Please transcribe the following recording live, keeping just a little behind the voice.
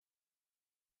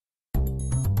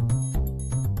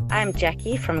I'm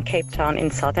Jackie from Cape Town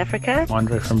in South Africa.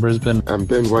 Andre from Brisbane. I'm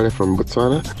Ben Wyner from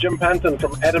Botswana. Jim Panton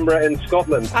from Edinburgh in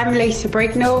Scotland. I'm Lisa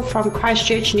Brignall from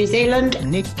Christchurch, New Zealand.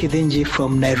 Nick Kidinji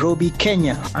from Nairobi,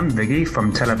 Kenya. I'm Viggy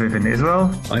from Tel Aviv in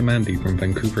Israel. I'm Andy from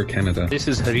Vancouver, Canada. This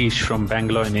is Harish from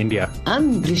Bangalore in India.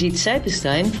 I'm Brigitte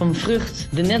Seipenstein from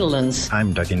Vrucht, the Netherlands.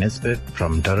 I'm Dougie Nisbet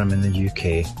from Durham in the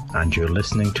UK, and you're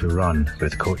listening to Run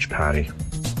with Coach Parry.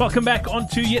 Welcome back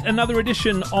onto yet another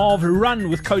edition of Run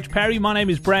with Coach Parry. My name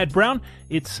is Brad Brown.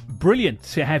 It's brilliant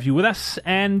to have you with us.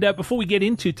 And before we get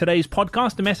into today's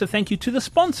podcast, a massive thank you to the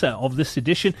sponsor of this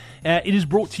edition. It is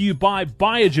brought to you by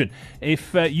Biogen.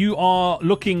 If you are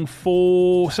looking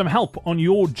for some help on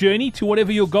your journey to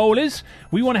whatever your goal is,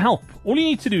 we want to help. All you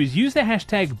need to do is use the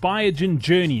hashtag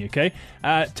BiogenJourney, okay?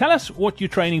 Tell us what you're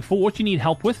training for, what you need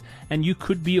help with, and you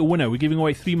could be a winner. We're giving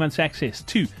away 3 months access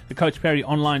to the Coach Parry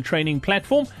online training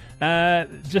platform.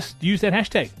 Just use that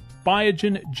hashtag.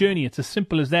 Biogen Journey. It's as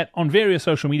simple as that on various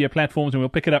social media platforms, and we'll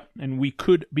pick it up, and we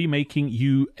could be making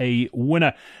you a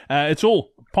winner. It's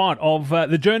all part of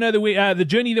the journey that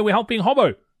we're helping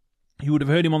Hobbo. You would have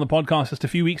heard him on the podcast just a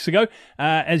few weeks ago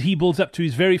as he builds up to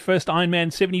his very first Ironman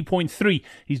 70.3.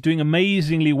 He's doing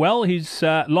amazingly well. He's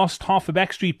lost half a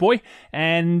Backstreet Boy,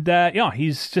 and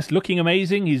he's just looking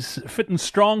amazing. He's fit and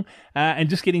strong and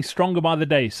just getting stronger by the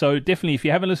day. So definitely, if you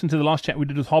haven't listened to the last chat we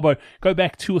did with Hobbo, go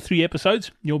back 2 or 3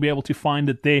 episodes. You'll be able to find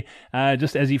it there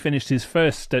just as he finished his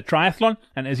first triathlon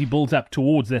and as he builds up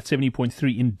towards that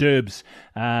 70.3 in Derbs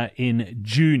in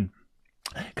June.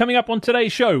 Coming up on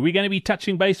today's show, we're going to be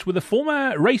touching base with a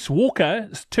former race walker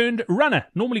turned runner.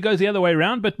 Normally goes the other way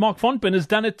around, but Mark Fontbin has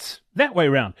done it that way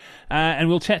around. And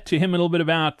we'll chat to him a little bit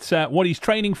about what he's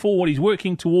training for, what he's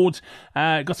working towards.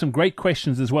 Got some great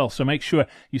questions as well, so make sure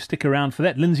you stick around for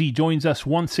that. Lindsay joins us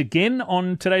once again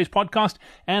on today's podcast,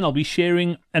 and I'll be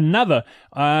sharing another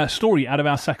story out of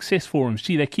our success forums.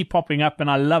 Gee, they keep popping up,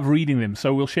 and I love reading them.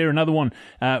 So we'll share another one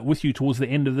with you towards the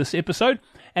end of this episode.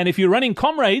 And if you're running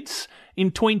Comrades in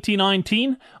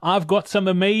 2019, I've got some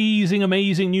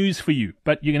amazing news for you.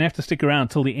 But you're going to have to stick around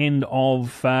till the end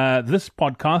of this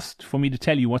podcast for me to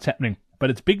tell you what's happening. But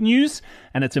it's big news,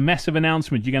 and it's a massive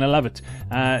announcement. You're going to love it.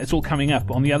 It's all coming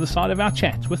up on the other side of our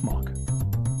chat with Mark.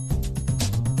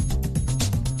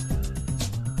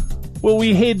 Well,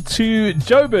 we head to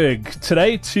Joburg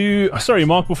today Sorry,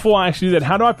 Mark, before I actually do that,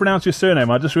 how do I pronounce your surname?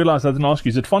 I just realized I didn't ask you.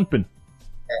 Is it Fontbin?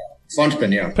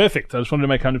 Fontbin, yeah. Perfect. I just wanted to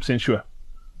make 100% sure.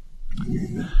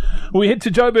 We head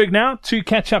to Joburg now to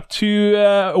catch up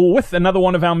with another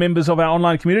one of our members of our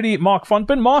online community, Mark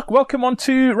Fontbin. Mark, welcome on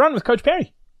to Run with Coach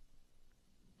Parry.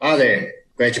 Hi there.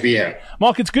 Great to be here.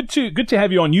 Mark, it's good to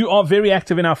have you on. You are very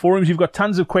active in our forums. You've got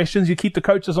tons of questions. You keep the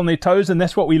coaches on their toes, and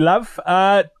that's what we love.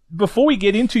 Before we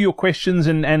get into your questions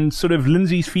and sort of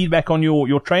Lindsay's feedback on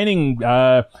your training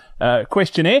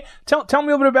questionnaire, tell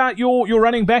me a little bit about your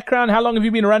running background. How long have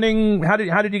you been running? How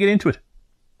did you get into it?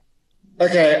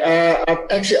 Okay,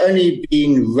 I've actually only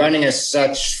been running as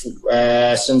such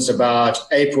since about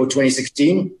April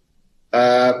 2016.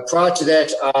 Prior to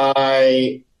that,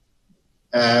 I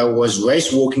was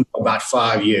race walking for about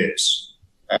 5 years.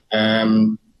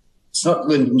 It's not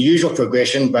the usual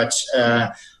progression, but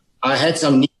I had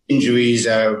some knee injuries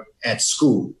at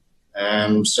school.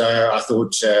 So I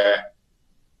thought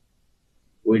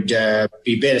would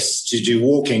be best to do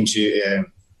walking to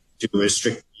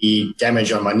restrict the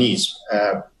damage on my knees.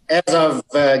 As I've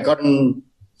gotten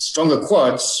stronger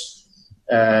quads,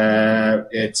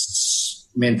 it's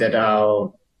meant that I've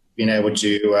been able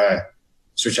to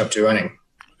switch up to running.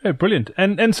 Yeah, brilliant.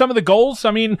 And some of the goals, I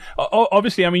mean,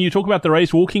 obviously, you talk about the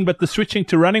race walking, but the switching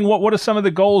to running, what are some of the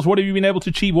goals? What have you been able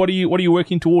to achieve? What are you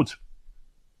working towards?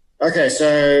 Okay,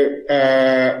 so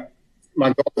my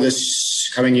goal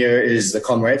this coming year is the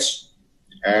Comrades.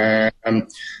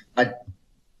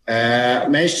 I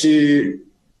managed to,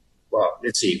 well,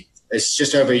 let's see, it's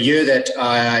just over a year that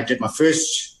I did my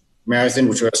first marathon,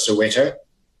 which was Soweto.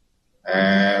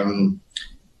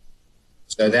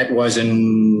 So that was I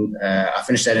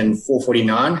finished that in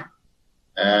 4:49.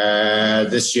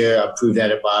 This year I proved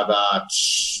that by about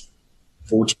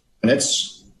 40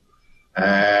 minutes.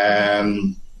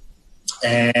 And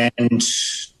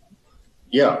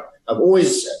yeah, I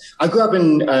grew up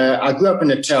in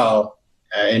Natal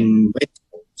in West.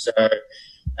 So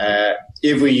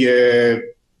every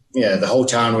year, the whole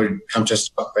town would come to a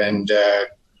stop, and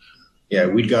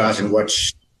we'd go out and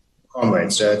watch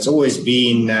Comrades. So it's always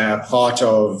been part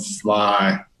of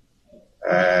my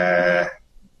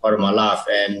life,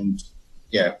 and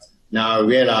now I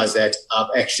realize that I've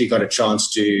actually got a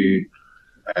chance to do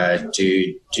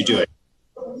it.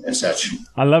 and such.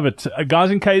 I love it.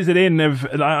 Guys in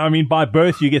KZN by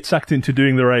birth, you get sucked into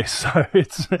doing the race. So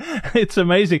it's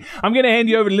amazing. I'm going to hand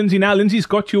you over to Lindsay now. Lindsay's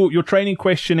got your training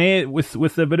questionnaire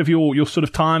with a bit of your sort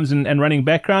of times and running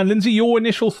background. Lindsay, your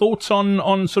initial thoughts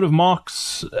on sort of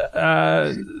Mark's,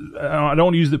 I don't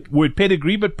want to use the word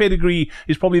pedigree, but pedigree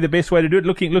is probably the best way to do it.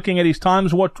 Looking at his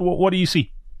times, what do you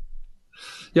see?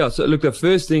 Yeah. So look, the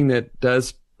first thing that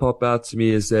does pop out to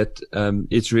me is that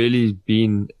it's really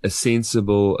been a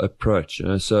sensible approach.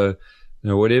 So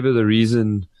whatever the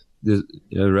reason, the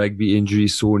rugby injury,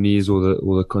 sore knees, or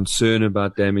the concern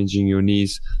about damaging your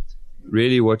knees,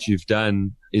 really what you've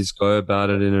done is go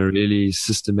about it in a really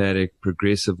systematic,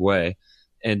 progressive way,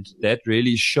 and that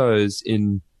really shows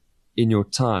in your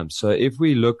time. So if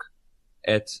we look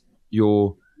at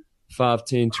your 5,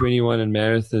 10, 21 and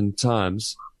marathon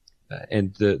times,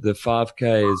 and the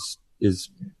 5K is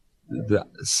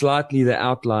slightly the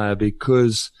outlier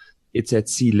because it's at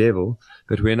sea level.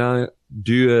 But when I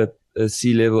do a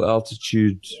sea level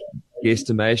altitude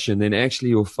guesstimation, then actually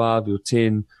your 5, your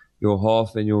 10, your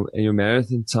half, and your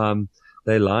marathon time,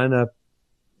 they line up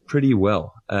pretty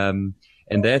well. And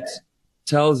that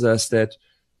tells us that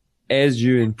as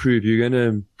you improve, you're going to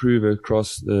improve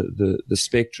across the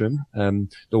spectrum.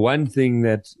 The one thing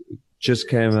that just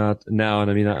came out now, and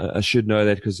I mean, I should know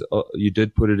that because you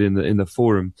did put it in the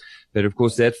forum, but of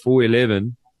course that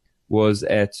 411 was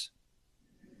at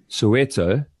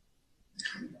Soweto.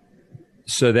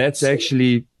 So that's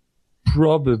actually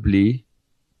probably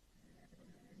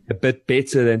a bit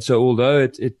better than, so although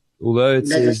it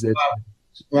says that.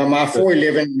 Well, my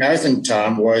 411 marathon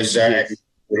time was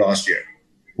last year.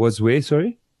 Was where,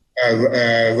 sorry?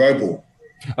 Roble.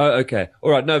 Oh, okay. All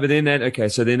right. No, but then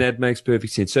so then that makes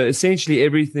perfect sense. So essentially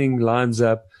everything lines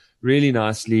up really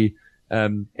nicely.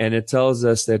 And it tells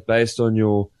us that based on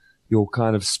your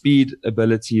kind of speed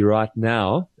ability right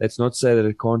now, that's not to say that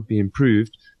it can't be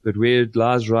improved, but where it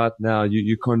lies right now,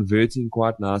 you're converting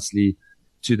quite nicely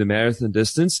to the marathon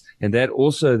distance. And that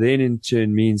also then in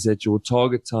turn means that your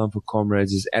target time for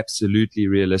Comrades is absolutely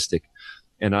realistic.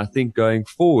 And I think going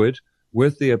forward,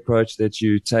 with the approach that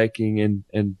you're taking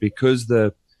and because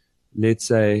let's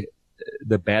say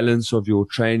the balance of your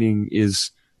training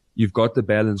is, you've got the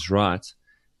balance right.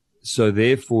 So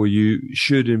therefore you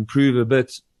should improve a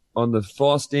bit on the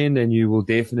fast end, and you will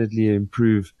definitely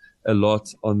improve a lot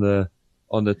on the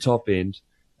top end.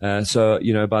 So,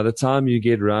 by the time you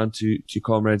get around to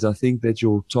Comrades, I think that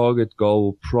your target goal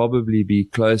will probably be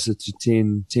closer to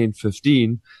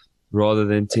 10-15 rather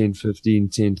than 10-15,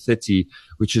 10-30,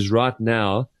 which is right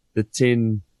now the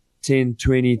 10-20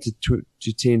 to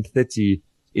 10-30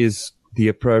 is the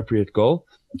appropriate goal.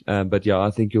 But yeah,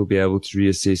 I think you'll be able to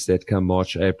reassess that come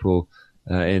March, April,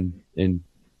 and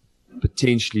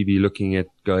potentially be looking at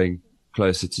going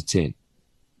closer to 10.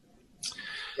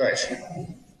 Right.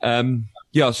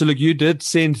 Yeah, so look, you did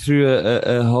send through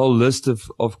a whole list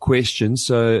of questions.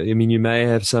 So, I mean, you may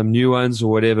have some new ones or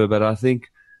whatever, but I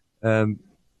think, the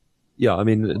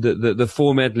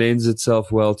format lends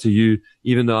itself well to you,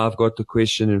 even though I've got the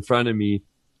question in front of me.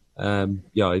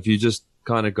 If you just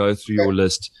kind of go through your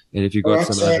list, and if you've got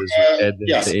some others, add them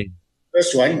at the end.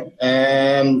 First one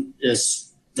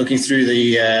is looking through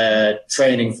the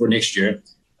training for next year.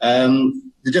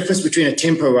 The difference between a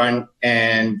tempo run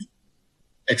and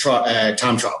a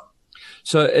time trial.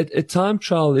 So a time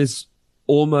trial is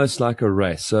almost like a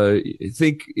race. So I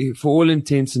think for all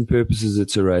intents and purposes,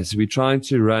 it's a race. We're trying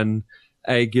to run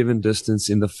a given distance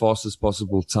in the fastest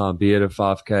possible time, be it a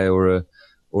 5K or a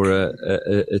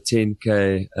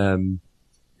 10K.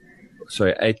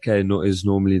 8K is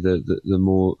normally the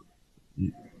more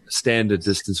standard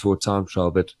distance for a time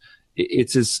trial, but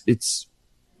it's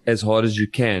as hard as you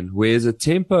can. Whereas a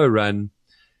tempo run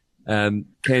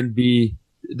can be,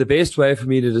 the best way for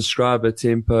me to describe a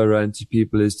tempo run to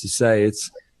people is to say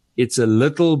it's a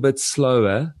little bit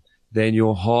slower than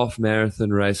your half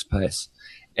marathon race pace.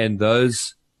 And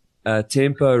those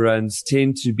tempo runs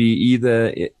tend to be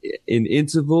either in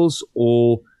intervals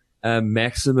or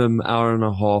maximum hour and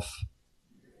a half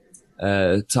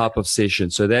type of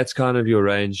session. So that's kind of your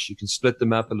range. You can split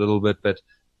them up a little bit, but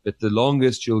the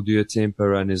longest you'll do a tempo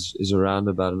run is around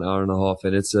about an hour and a half,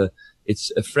 and it's a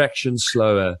fraction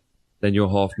slower than your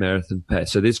half marathon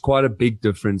pace. So there's quite a big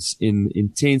difference in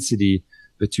intensity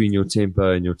between your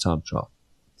tempo and your time trial.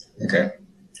 Okay.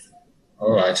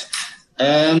 All right.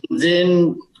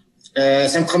 Then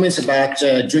some comments about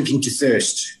drinking to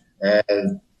thirst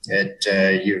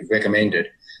that you've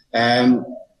recommended. About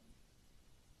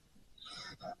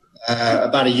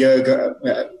a year ago,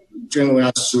 during when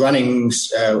I was running,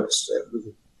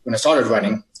 when I started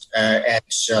running at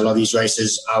a lot of these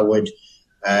races, I would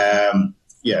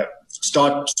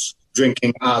start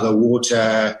drinking either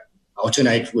water,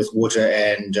 alternate with water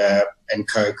and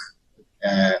Coke,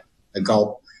 a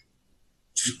gulp,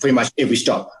 pretty much every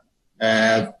stop.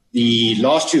 The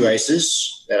last 2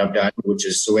 races that I've done, which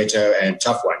is Soweto and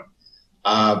Tough One,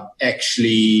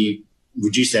 actually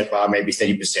reduced that by maybe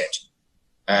 30%.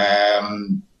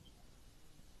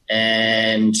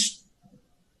 And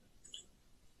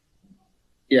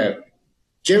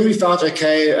generally felt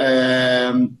okay.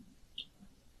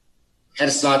 Had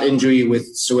a slight injury with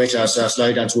Soweto, so I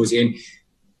slowed down towards the end.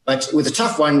 But with the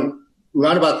Tough One,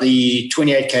 around about the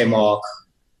 28K mark,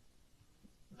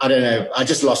 I don't know, I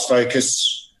just lost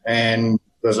focus and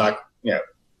was like,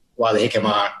 why the heck am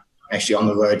I actually on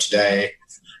the road today?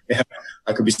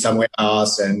 I could be somewhere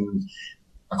else, and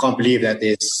I can't believe that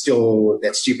there's still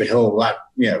that stupid hill right.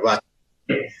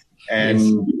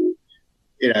 And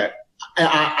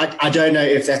I don't know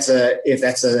if that's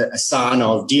a sign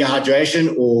of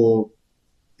dehydration or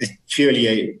it's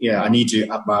purely I need to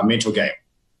up my mental game.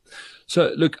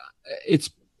 So look,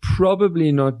 it's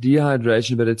probably not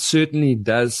dehydration, but it certainly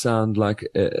does sound like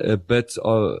a bit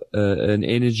of an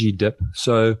energy dip.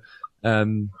 So, I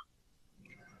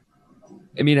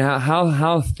mean,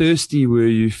 how thirsty were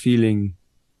you feeling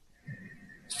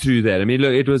through that? I mean,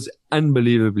 look, it was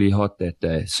unbelievably hot that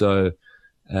day. So,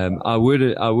 I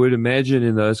would imagine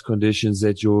in those conditions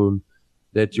that your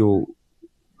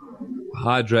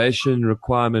hydration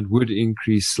requirement would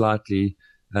increase slightly,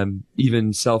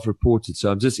 even self-reported.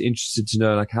 So I'm just interested to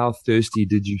know, like, how thirsty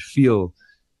did you feel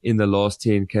in the last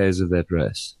 10Ks of that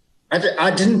race?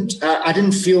 I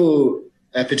didn't feel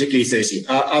particularly thirsty.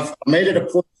 I've made it a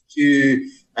point to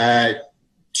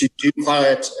do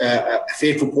quite a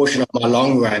fair proportion of my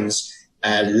long runs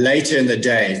later in the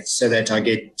day, so that I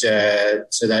get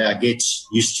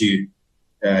used to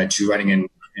running in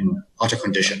hotter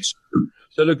conditions.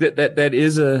 So look, that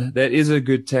is a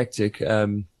good tactic.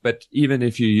 But even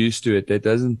if you're used to it, that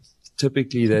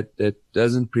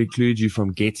doesn't preclude you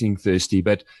from getting thirsty.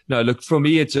 But no, look, for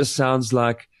me, it just sounds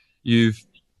like you've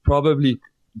probably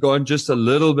gone just a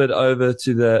little bit over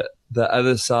to the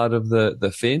other side of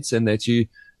the fence, and that you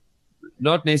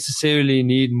not necessarily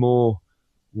need more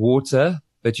water,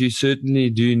 but you certainly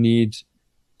do need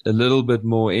a little bit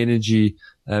more energy.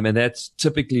 And that's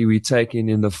typically we take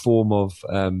in the form of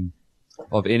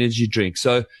energy drink.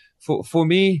 So for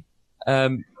me,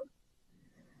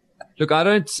 look, I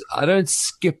don't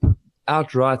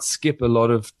outright skip a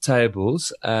lot of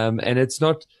tables. And it's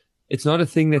not a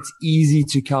thing that's easy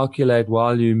to calculate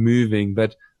while you're moving,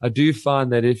 but I do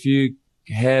find that if you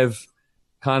have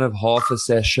kind of half a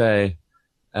sachet,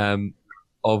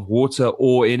 of water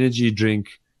or energy drink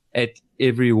at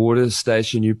every water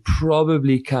station, you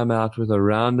probably come out with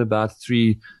around about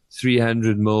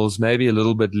 300 mils, maybe a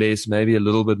little bit less, maybe a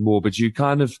little bit more, but you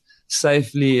kind of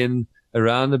safely in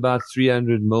around about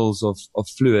 300 mils of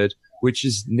fluid, which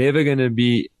is never going to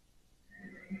be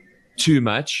too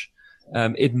much.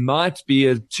 It might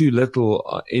be too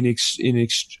little in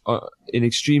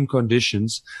extreme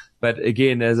conditions. But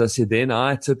again, as I said, then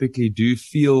I typically do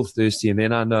feel thirsty, and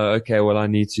then I know, okay, well, I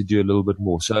need to do a little bit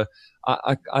more. So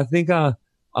I think I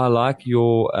like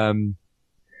your,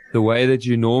 the way that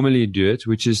you normally do it,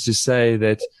 which is to say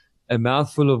that a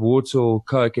mouthful of water or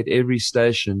Coke at every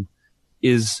station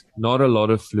is not a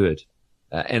lot of fluid.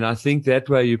 And I think that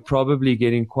way you're probably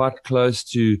getting quite close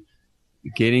to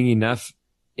getting enough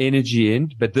energy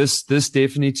in. But this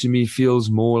definitely to me feels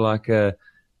more like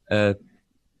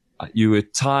you were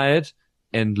tired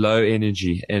and low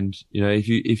energy. And,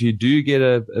 if you do get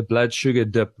a blood sugar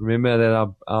dip, remember that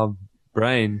our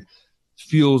brain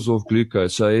fuels off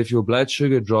glucose. So if your blood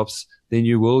sugar drops, then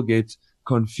you will get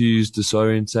confused,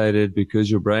 disorientated, because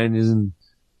your brain isn't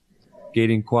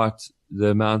getting quite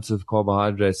the amount of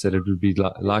carbohydrates that it would be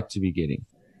like to be getting.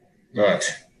 Right.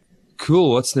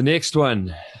 Cool. What's the next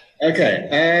one? Okay.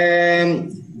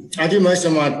 I do most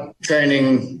of my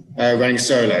training running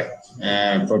solo.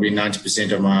 Probably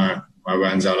 90% of my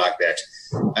runs are like that.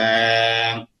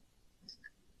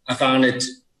 I found it,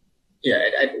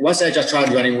 at one stage I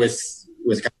tried running with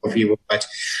a couple of people, but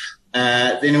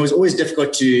then it was always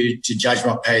difficult to judge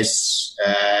my pace,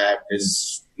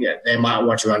 because they might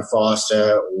want to run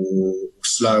faster or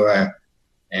slower,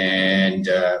 and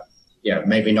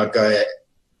maybe not go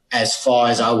as far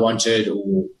as I wanted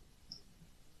or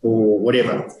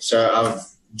whatever. So I've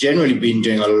generally been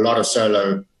doing a lot of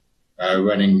solo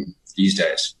running these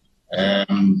days.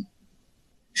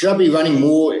 Should I be running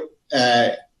more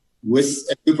with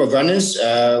a group of runners?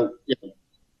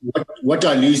 What do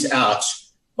I lose out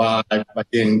by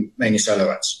doing mainly solo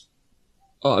runs?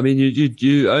 Oh, I mean,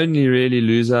 you only really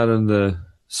lose out on the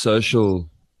social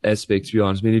aspect, to be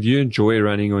honest. I mean, if you enjoy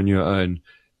running on your own,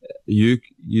 you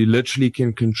literally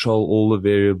can control all the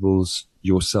variables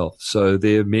yourself. So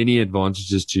there are many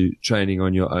advantages to training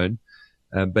on your own.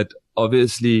 But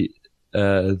obviously,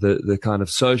 the kind of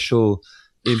social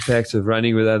impact of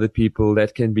running with other people,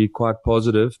 that can be quite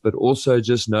positive, but also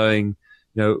just knowing,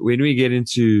 when we get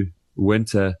into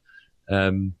winter,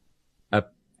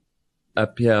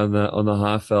 up here on the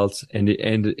high veld, and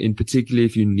in particular,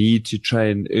 if you need to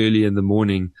train early in the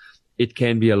morning, it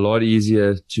can be a lot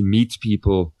easier to meet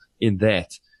people in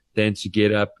that than to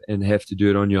get up and have to do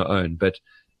it on your own. But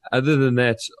other than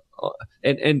that,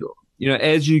 and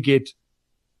as you get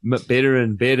better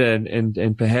and better,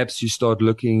 and perhaps you start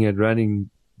looking at running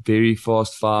very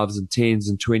fast 5s and 10s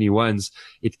and 21s,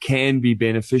 it can be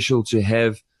beneficial to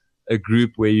have a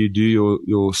group where you do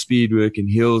your speed work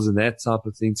and hills and that type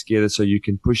of thing together, so you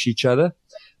can push each other.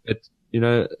 But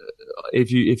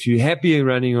if you're happy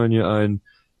running on your own,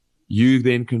 you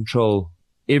then control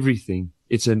everything.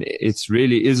 It's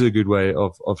really is a good way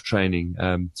of training.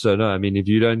 So no, I mean, if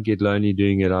you don't get lonely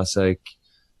doing it, I say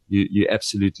you're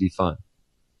absolutely fine.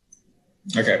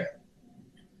 Okay.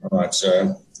 All right.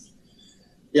 So,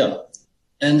 yeah.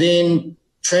 And then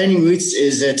training routes,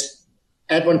 is it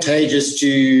advantageous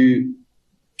to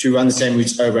run the same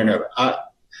routes over and over?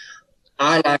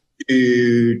 I like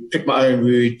to pick my own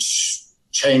route,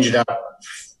 change it up,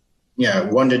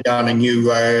 wander down a new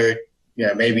road,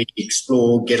 maybe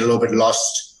explore, get a little bit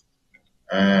lost.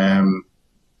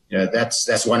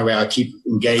 That's one way I keep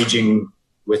engaging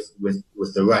with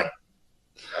the run.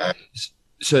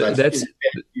 So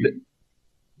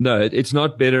no, it's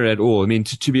not better at all. I mean,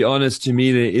 to be honest, to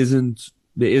me, there isn't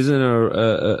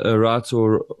a right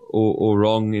or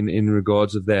wrong in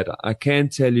regards of that. I can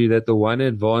tell you that the one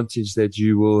advantage that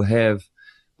you will have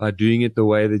by doing it the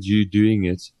way that you're doing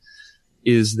it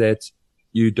is that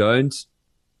you don't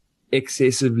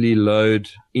excessively load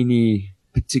any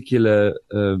particular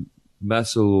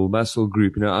muscle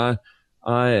group. My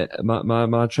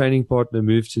training partner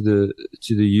moved to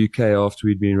the UK after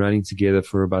we'd been running together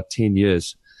for about 10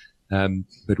 years.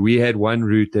 But we had one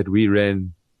route that we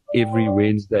ran every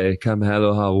Wednesday, come hell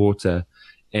or high water,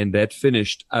 and that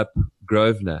finished up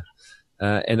Grosvenor.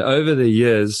 And over the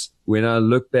years, when I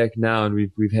look back now, and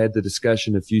we've had the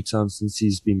discussion a few times since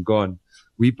he's been gone,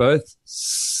 we both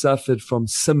suffered from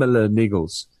similar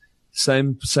niggles.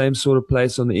 Same sort of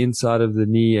place on the inside of the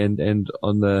knee and in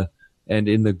the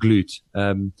glute.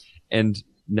 And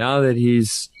now that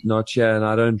he's not here and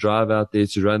I don't drive out there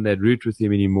to run that route with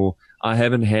him anymore, I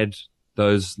haven't had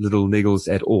those little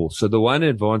niggles at all. So the one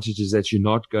advantage is that you're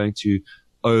not going to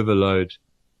overload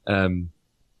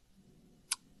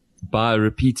by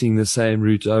repeating the same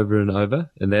route over and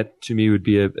over. And that to me would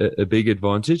be a big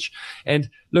advantage. And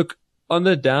look, on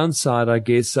the downside, I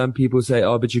guess some people say,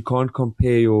 oh, but you can't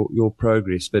compare your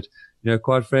progress. But,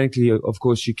 quite frankly, of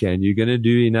course you can. You're going to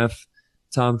do enough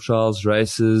time trials,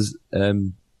 races,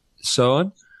 so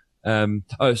on. And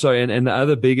the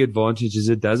other big advantage is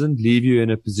it doesn't leave you in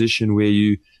a position where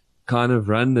you kind of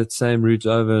run that same route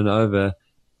over and over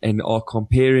and are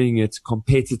comparing it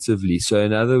competitively. So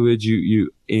in other words,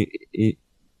 you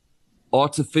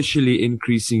artificially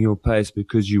increasing your pace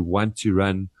because you want to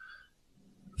run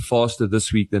faster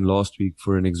this week than last week,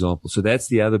 for an example. So that's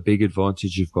the other big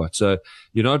advantage you've got. So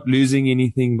you're not losing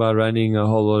anything by running a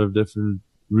whole lot of different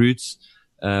routes.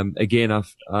 Again,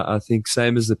 I think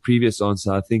same as the previous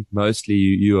answer, I think mostly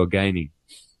you are gaining.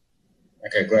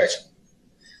 Okay, great.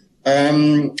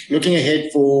 Looking ahead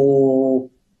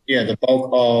for the bulk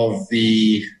of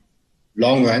the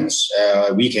long runs,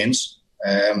 weekends,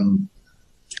 I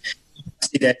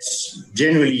see that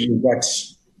generally you've got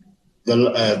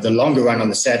the longer run on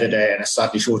the Saturday and a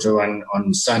slightly shorter run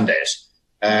on Sundays.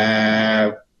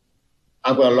 I've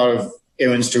got a lot of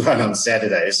errands to run on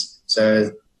Saturdays,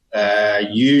 so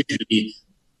usually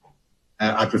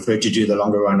I prefer to do the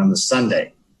longer run on the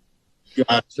Sunday. Do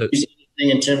you see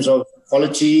anything in terms of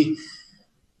quality?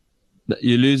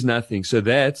 You lose nothing. So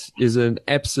that is an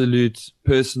absolute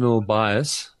personal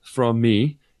bias from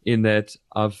me, in that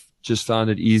I've just found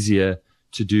it easier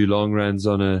to do long runs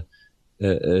on a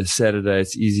Saturday.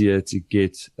 It's easier to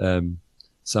get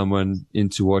someone in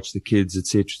to watch the kids,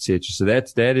 etc., etc. So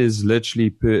that is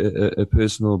literally a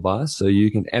personal bias. So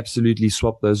you can absolutely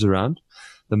swap those around.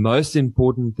 The most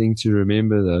important thing to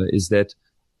remember, though, is that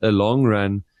a long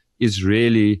run is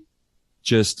really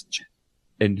just,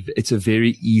 and it's a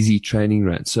very easy training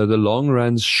run. So the long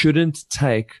runs shouldn't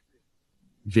take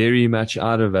very much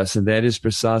out of us, and that is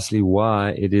precisely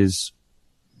why it is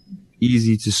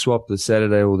easy to swap the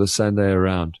Saturday or the Sunday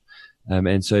around.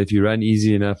 And so if you run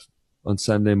easy enough on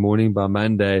Sunday morning, by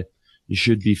Monday, you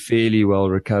should be fairly well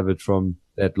recovered from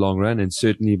that long run. And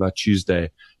certainly by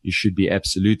Tuesday, you should be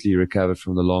absolutely recovered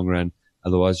from the long run.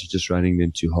 Otherwise, you're just running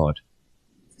them too hard.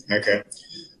 Okay.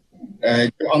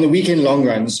 On the weekend long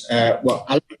runs, I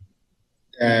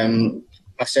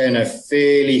stay in a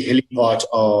fairly hilly part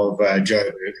of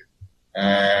Joburg.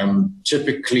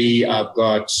 Typically, I've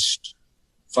got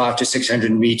 500 to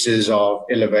 600 meters of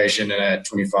elevation in a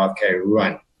 25k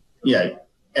run. Yeah.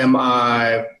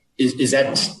 Is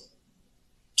that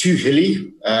too hilly?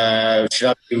 Should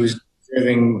I be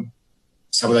reserving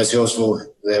some of those hills for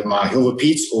my hill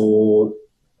repeats, or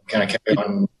can I carry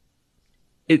on?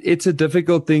 It's a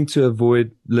difficult thing to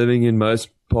avoid living in most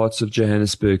parts of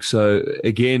Johannesburg. So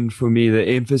again, for me, the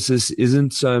emphasis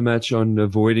isn't so much on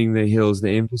avoiding the hills.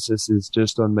 The emphasis is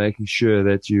just on making sure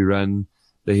that you run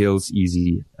the hills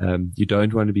easy. You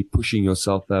don't want to be pushing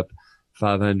yourself up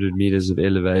 500 meters of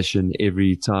elevation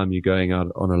every time you're going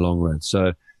out on a long run.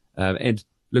 So, and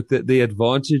look, the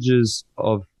advantages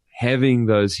of having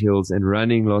those hills and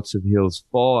running lots of hills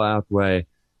far outweigh,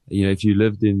 if you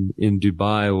lived in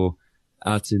Dubai or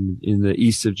out in the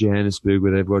east of Johannesburg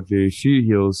where they've got very few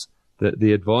hills,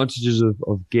 the advantages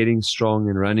of getting strong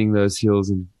and running those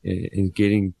hills and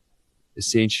getting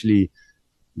essentially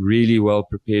really well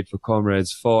prepared for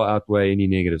Comrades far outweigh any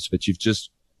negatives. But you've just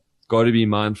got to be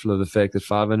mindful of the fact that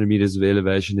 500 meters of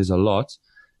elevation is a lot.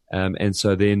 And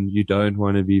so then you don't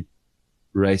want to be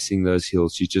racing those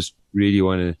hills. You just really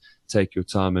want to take your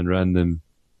time and run them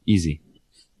easy.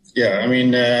 Yeah, I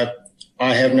mean,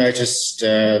 I have noticed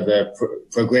the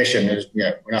progression.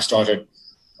 When I started,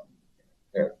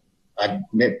 I'd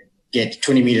get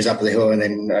 20 meters up the hill and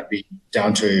then I'd be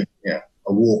down to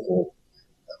a walk or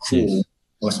a crawl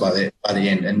almost by the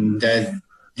end. And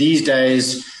these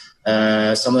days,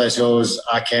 some of those hills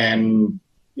I can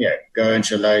go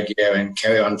into low gear and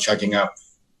carry on chugging up.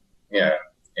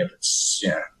 If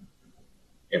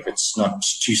it's not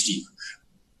too steep.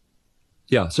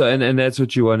 Yeah. So, and that's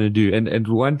what you want to do. And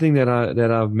one thing that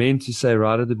I meant to say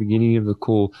right at the beginning of the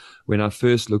call when I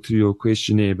first looked through your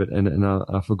questionnaire, and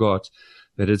I forgot,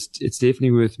 but it's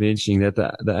definitely worth mentioning that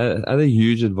the other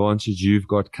huge advantage you've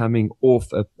got coming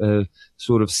off a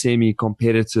sort of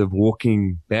semi-competitive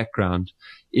walking background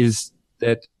is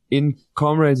that in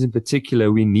Comrades in particular,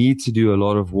 we need to do a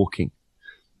lot of walking.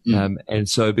 And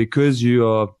so because you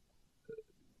are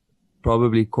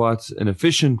probably quite an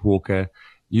efficient walker,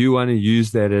 you want to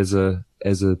use that as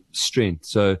a strength.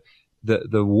 So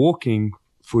the walking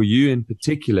for you in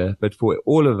particular, but for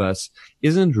all of us,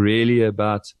 isn't really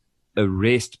about a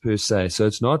rest per se. So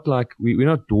it's not like we're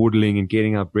not dawdling and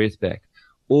getting our breath back.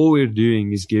 All we're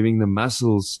doing is giving the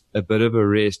muscles a bit of a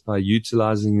rest by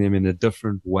utilizing them in a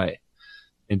different way.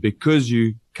 And because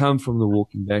you come from the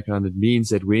walking background, it means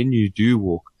that when you do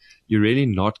walk, you're really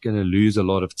not going to lose a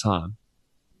lot of time.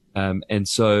 And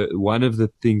so one of the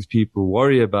things people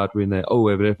worry about when but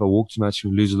if I walk too much,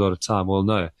 you'll lose a lot of time. Well,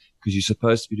 no, because you're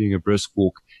supposed to be doing a brisk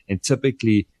walk. And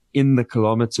typically in the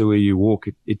kilometer where you walk,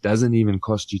 it doesn't even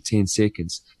cost you 10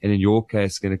 seconds. And in your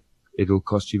case, it'll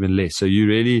cost you even less. So you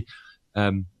really,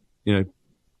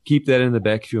 keep that in the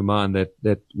back of your mind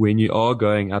that when you are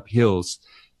going up hills,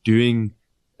 doing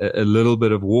a little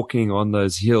bit of walking on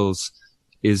those hills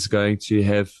is going to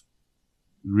have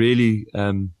really,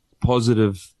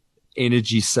 positive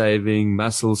energy saving,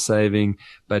 muscle saving,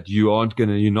 but you're not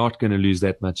going to lose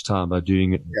that much time by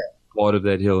doing it part of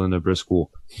that hill in a brisk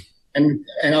walk. And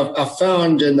I've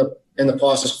found in the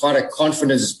past it's quite a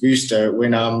confidence booster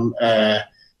when I'm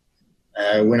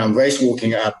race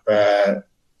walking up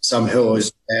some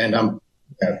hills and I'm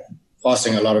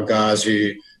passing a lot of guys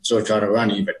who sort of try to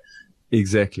run even.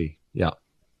 Exactly. Yeah.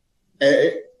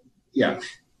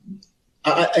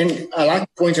 And I like the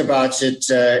point about it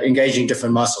engaging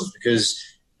different muscles because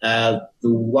the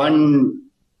one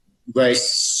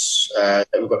race that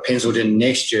we've got penciled in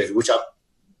next year, which I'm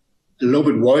a little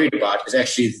bit worried about, is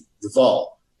actually the Vaal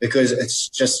because it's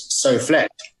just so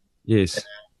flat. Yes.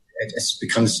 It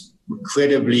becomes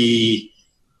incredibly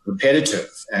repetitive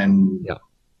and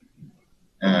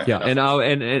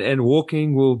and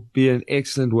walking will be an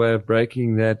excellent way of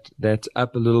breaking that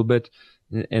up a little bit.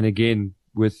 And again,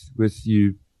 with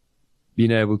you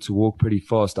being able to walk pretty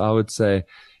fast, I would say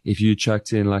if you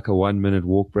chucked in like a 1 minute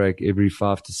walk break every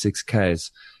 5 to 6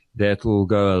 Ks, that will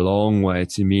go a long way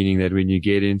to meaning that when you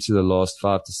get into the last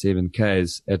 5 to 7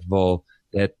 Ks at Vaal,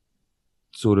 that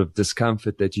sort of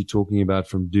discomfort that you're talking about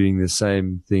from doing the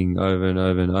same thing over and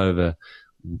over and over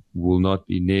will not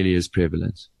be nearly as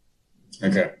prevalent.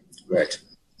 Okay, great.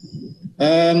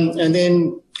 And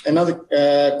then another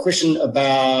question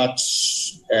about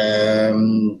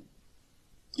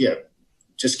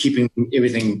just keeping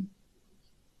everything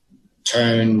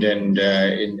toned and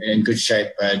in good shape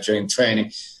during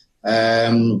training.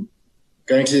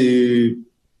 Going to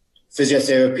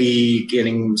physiotherapy,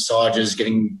 getting massages,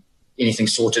 getting anything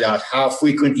sorted out. How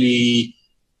frequently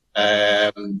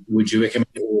would you recommend,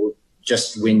 or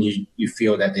just when you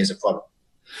feel that there's a problem?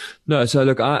 No, so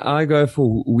look, I go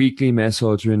for weekly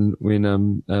massage when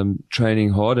I'm training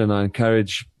hard, and I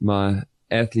encourage my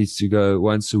athletes to go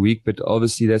once a week, but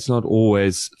obviously that's not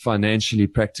always financially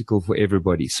practical for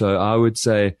everybody. So I would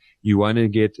say you want to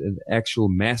get an actual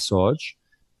massage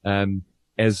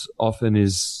as often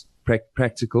as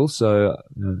practical. So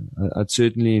I'd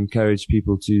certainly encourage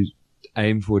people to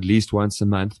aim for at least once a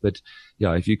month, but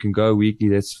yeah, if you can go weekly,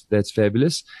 that's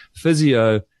fabulous.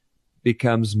 Physio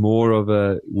becomes more of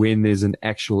a when there's an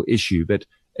actual issue, but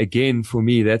again, for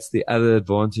me, that's the other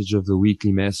advantage of the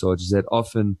weekly massage, is that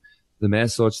often the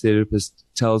massage therapist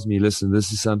tells me, listen,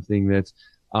 this is something that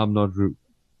I'm not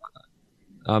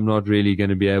really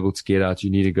going to be able to get out. You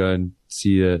need to go and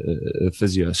see a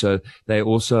physio. So they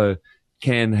also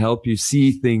can help you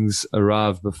see things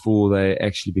arrive before they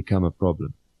actually become a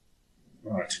problem.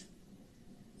 Right.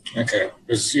 Okay.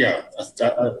 It's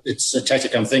a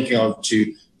tactic I'm thinking of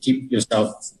to keep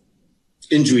yourself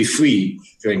injury-free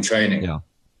during training.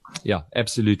 Yeah,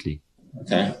 absolutely.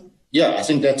 Okay. Yeah, I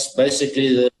think that's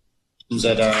basically the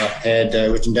that I had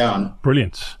written down.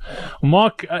 Brilliant.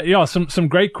 Mark, some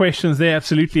great questions there,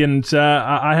 absolutely. And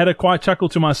I had a quiet chuckle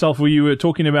to myself where you were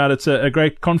talking about it's a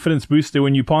great confidence booster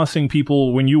when you're passing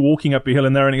people, when you're walking up a hill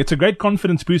and they're running. It's a great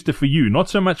confidence booster for you, not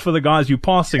so much for the guys you're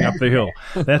passing up the hill.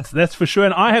 That's for sure.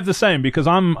 And I have the same, because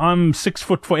I'm 6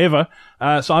 foot forever.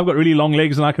 So I've got really long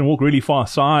legs and I can walk really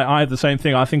fast. So I have the same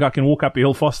thing. I think I can walk up a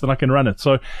hill faster than I can run it.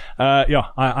 So,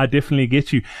 I definitely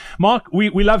get you. Mark,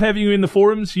 we love having you in the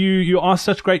forums. You ask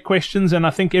such great questions, and I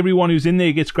think everyone who's in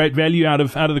there gets great value out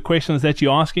of the questions that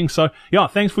you're asking. So,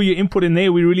 thanks for your input in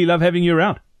there. We really love having you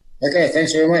around. Okay,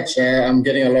 thanks very much. I'm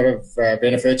getting a lot of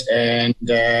benefit, and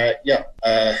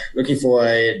looking for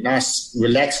a nice,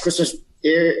 relaxed Christmas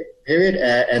period,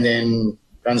 and then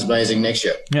guns blazing next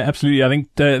year. Yeah, absolutely. I think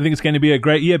it's going to be a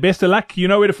great year. Best of luck. You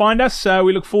know where to find us.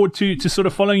 We look forward to sort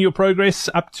of following your progress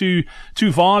up to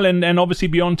Vaal and obviously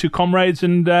beyond to Comrades.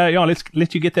 And let's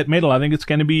let you get that medal. I think it's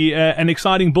going to be an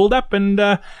exciting build up. And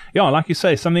like you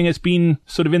say, something that's been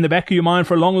sort of in the back of your mind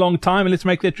for a long, long time. And let's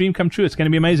make that dream come true. It's going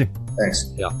to be amazing. Thanks.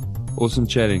 Yeah. Awesome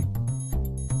chatting.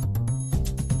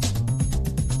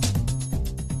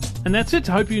 And that's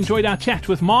it. I hope you enjoyed our chat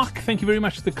with Mark. Thank you very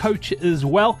much to the coach as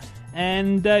well.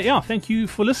 And thank you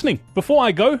for listening. Before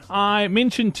I go, I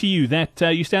mentioned to you that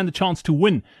you stand a chance to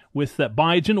win with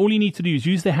Biogen. All you need to do is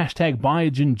use the hashtag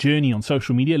BiogenJourney on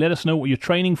social media. Let us know what you're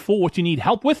training for, what you need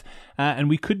help with, and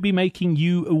we could be making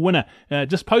you a winner.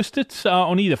 Just post it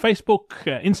on either Facebook,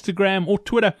 Instagram, or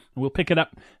Twitter, and we'll pick it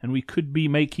up, and we could be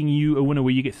making you a winner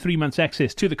where you get 3 months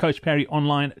access to the Coach Parry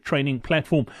online training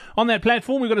platform. On that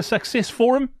platform, we've got a success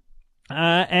forum.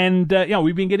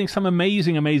 We've been getting some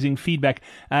amazing feedback.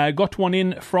 Got one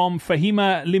in from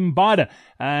Fahima Limbada.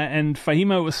 And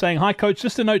Fahima was saying, "Hi coach,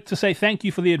 just a note to say thank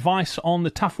you for the advice on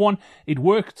the tough one. I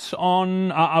worked on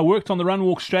the run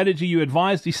walk strategy you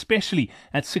advised, especially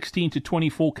at 16 to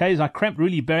 24 Ks. I cramped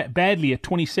really badly at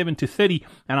 27 to 30,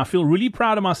 and I feel really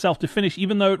proud of myself to finish,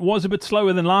 even though it was a bit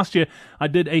slower than last year. I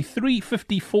did a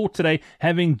 3:54 today,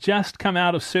 having just come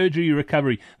out of surgery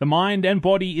recovery. The mind and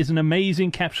body is an amazing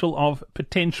capsule of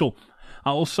potential."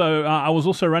 I was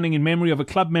also running in memory of a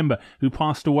club member who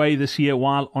passed away this year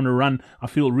while on a run. I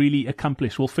feel really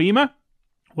accomplished. Well, Fahima,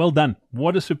 well done.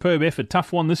 What a superb effort.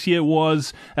 Tough one this year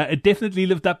was, it definitely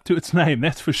lived up to its name,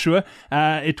 that's for sure.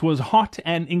 It was hot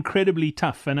and incredibly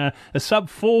tough, and a sub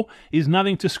 4 is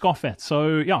nothing to scoff at.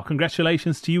 So,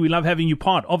 congratulations to you. We love having you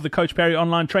part of the Coach Parry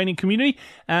online training community.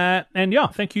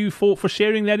 Thank you for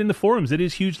sharing that in the forums. It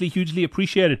is hugely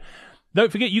appreciated. Don't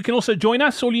forget, you can also join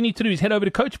us. All you need to do is head over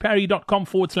to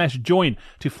coachparry.com/join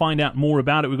to find out more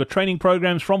about it. We've got training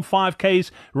programs from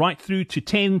 5Ks right through to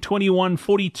 10, 21,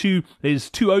 42. There's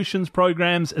 2 Oceans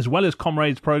programs as well as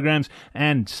Comrades programs.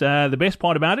 And the best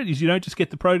part about it is you don't just get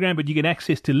the program, but you get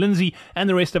access to Lindsay and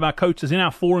the rest of our coaches in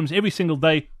our forums every single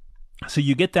day. So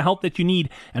you get the help that you need,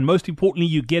 and most importantly,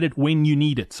 you get it when you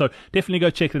need it. So definitely go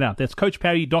check it out. That's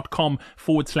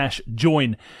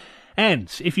coachparry.com/join.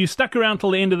 And if you stuck around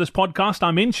till the end of this podcast,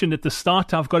 I mentioned at the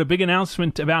start, I've got a big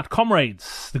announcement about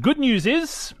Comrades. The good news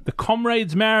is the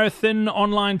Comrades Marathon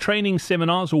online training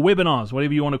seminars, or webinars,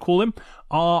 whatever you want to call them,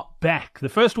 are back. The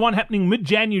first one happening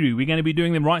mid-January. We're going to be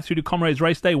doing them right through to Comrades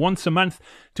Race Day once a month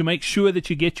to make sure that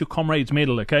you get your Comrades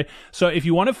medal, okay? So if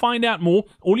you want to find out more,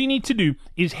 all you need to do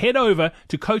is head over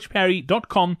to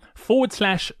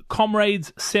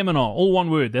coachparry.com/Comrades Seminar. All one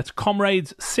word. That's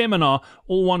Comrades Seminar,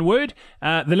 all one word.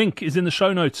 The link is in the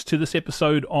show notes to this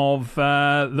episode of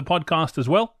the podcast as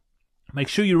well. Make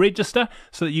sure you register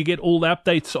so that you get all the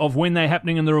updates of when they're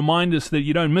happening and the reminders so that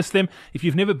you don't miss them. If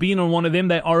you've never been on one of them,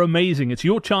 they are amazing. It's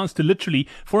your chance to literally,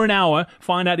 for an hour,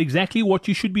 find out exactly what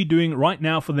you should be doing right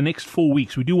now for the next 4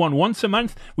 weeks. We do one once a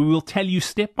month. We will tell you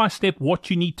step by step what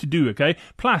you need to do, okay?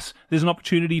 Plus, there's an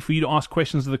opportunity for you to ask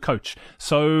questions of the coach.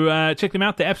 So check them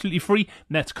out. They're absolutely free.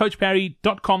 That's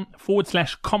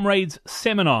coachparry.com/Comrades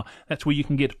Seminar. That's where you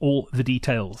can get all the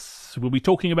details. We'll be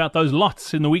talking about those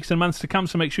lots in the weeks and months to come,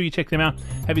 so make sure you check them out.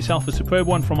 Have yourself a superb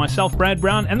one from myself, Brad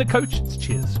Brown, and the coach.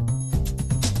 Cheers.